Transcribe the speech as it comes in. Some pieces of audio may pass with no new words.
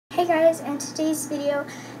guys, and today's video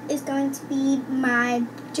is going to be my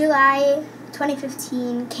July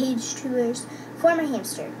 2015 cage tours for my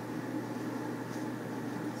hamster.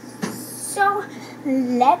 So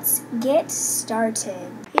let's get started.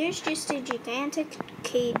 Here's just a gigantic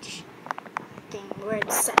cage thing where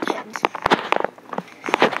it's set in.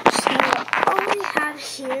 So all we have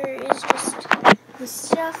here is just the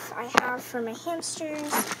stuff I have for my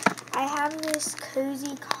hamsters. I have this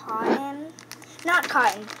cozy cotton. Not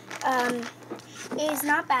cotton. It is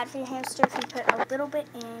not bad for your hamster if you put a little bit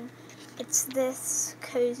in. It's this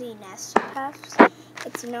cozy nest puffs.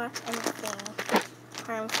 It's not anything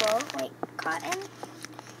harmful like cotton.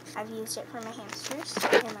 I've used it for my hamsters,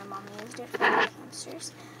 and my mom used it for my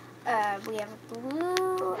hamsters. We have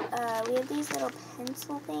blue. We have these little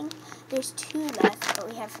pencil things. There's 2 left, but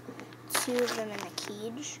we have 2 of them in the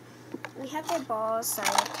cage. We have their balls, so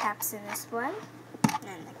the cap's in this one,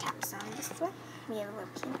 and the cap's on this one. We have a little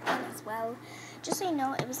pink one as well. Just so you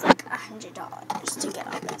know, it was like $100 to get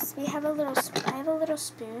all this. We have a little. I have a little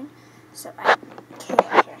spoon, so I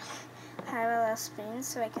have a little spoon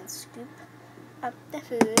so I can scoop up the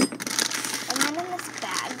food. And then in this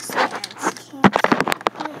bag, so ants can't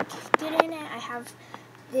get in it, I have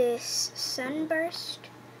this sunburst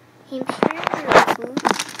hamster food,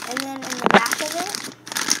 and then in the back of it,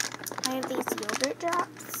 I have these yogurt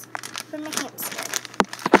drops for my hamster.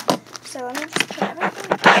 So let me just put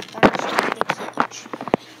everything back and show you the cage.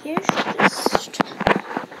 Here's just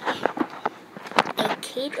a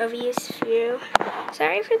cage overuse through.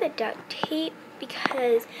 Sorry for the duct tape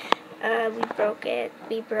because we broke it.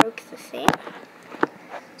 We broke the thing.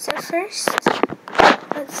 So first,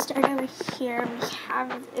 let's start over here. We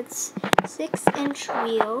have its 6-inch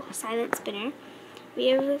wheel silent spinner. We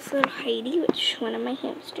have this little Heidi, which one of my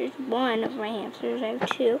hamsters, I have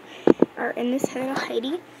 2, are in this little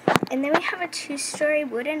Heidi. And then we have a 2-story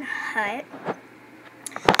wooden hut,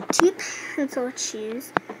 2 pencil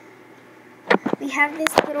chews. We have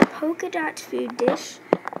this little polka dot food dish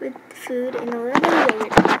with food and a little bit of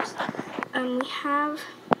yogurt drops. We have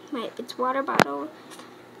its water bottle,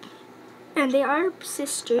 and they are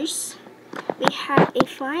sisters. We have a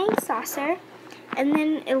flying saucer, and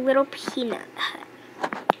then a little peanut hut.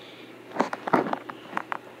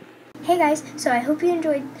 Hey guys, so I hope you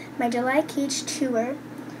enjoyed my July cage tour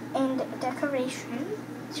and decoration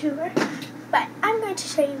tour, but I'm going to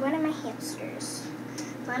show you one of my hamsters.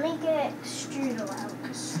 Let me get Strudel out,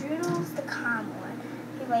 because Strudel's the calm one.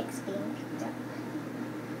 He likes being picked up.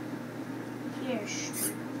 Here's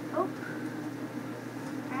Strudel. Oh,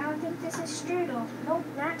 I don't think this is Strudel. Nope,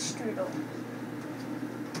 not Strudel.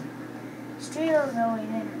 Strudel's always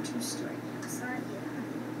in her 2-story. It's not you.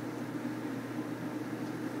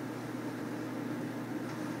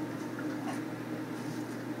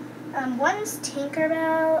 One's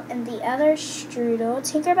Tinkerbell and the other Strudel.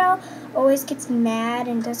 Tinkerbell always gets mad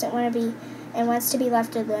and doesn't want to be, and wants to be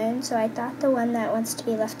left alone, so I thought the one that wants to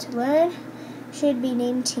be left alone should be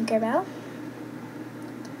named Tinkerbell.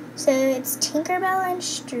 So it's Tinkerbell and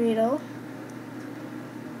Strudel.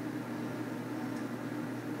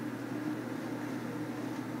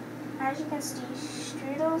 As you can see,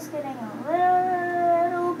 Strudel's getting a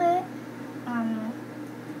little bit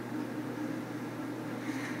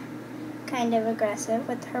kind of aggressive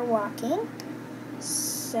with her walking.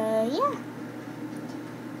 So yeah,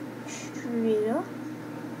 Strudel.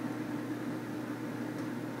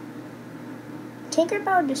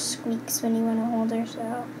 Tinkerbell just squeaks when you want to hold her,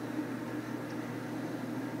 so.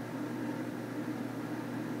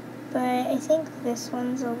 But I think this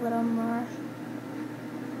one's a little more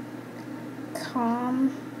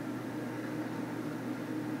calm.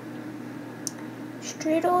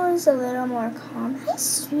 Strudel is a little more calm. Hi,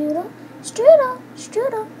 Strudel. Strudel.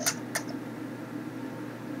 Strudel.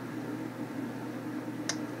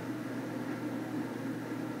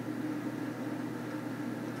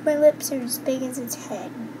 My lips are as big as its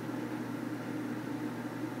head.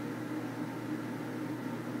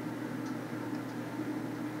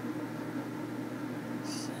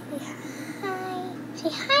 Say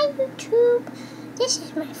hi, YouTube. This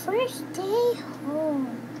is my first day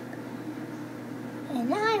home,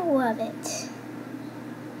 and I love it.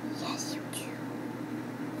 Yes, you do.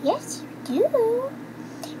 Yes, you do.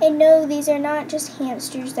 And no, these are not just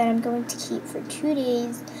hamsters that I'm going to keep for 2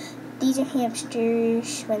 days. These are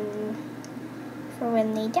hamsters for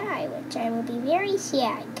when they die, which I will be very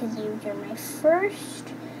sad because these are my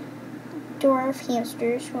first dwarf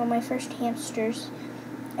hamsters. Well, my first hamsters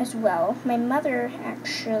as well. My mother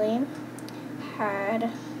actually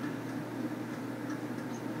had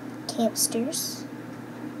hamsters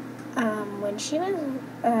when she was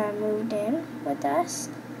moved in with us,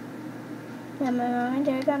 when my mom and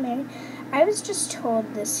dad got married. I was just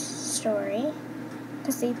told this story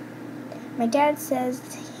because my dad says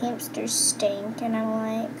hamsters stink, and I'm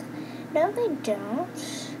like, no, they don't.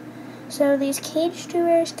 So these cage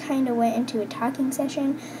tours kind of went into a talking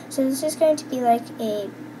session. So this is going to be like a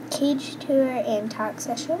cage tour and talk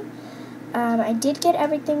session. I did get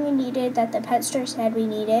everything we needed that the pet store said we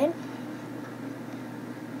needed.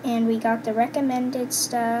 And we got the recommended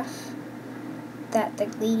stuff that the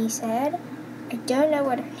lady said. I don't know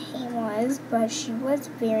what her name was, but she was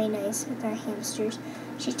very nice with our hamsters.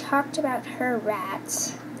 She talked about her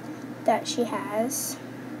rats that she has.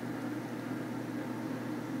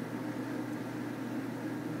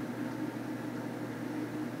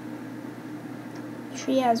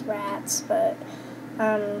 She has rats, but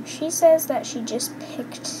she says that she just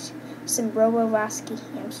picked some Robovosky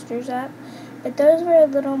hamsters up, but those were a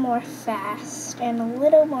little more fast and a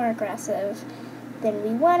little more aggressive than we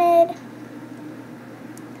wanted.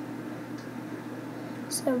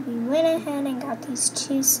 So we went ahead and got these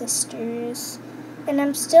two sisters, and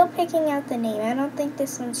I'm still picking out the name. I don't think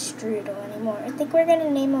this one's Strudel anymore. I think we're going to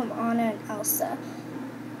name them Anna and Elsa.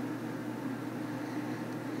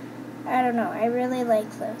 I don't know. I really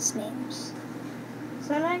like those names.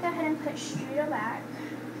 So I'm going to go ahead and put Strudel back.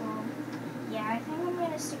 Well, yeah, I think I'm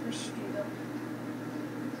going to stick with Strudel.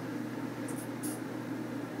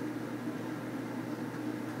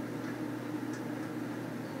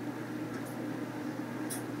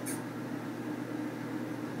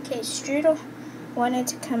 Okay, Strudel wanted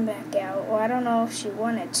to come back out. Well, I don't know if she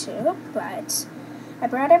wanted to, but I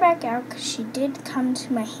brought her back out because she did come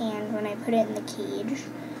to my hand when I put it in the cage.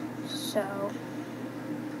 So,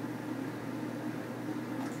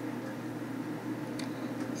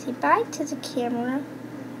 say bye to the camera.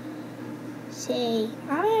 Say,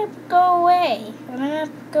 I'm going to go away. I'm going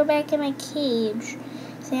to go back in my cage.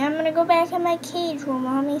 Say, I'm going to go back in my cage while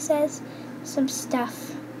Mommy says some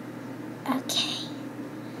stuff. Okay.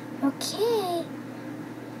 Okay.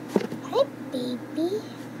 Hi, baby.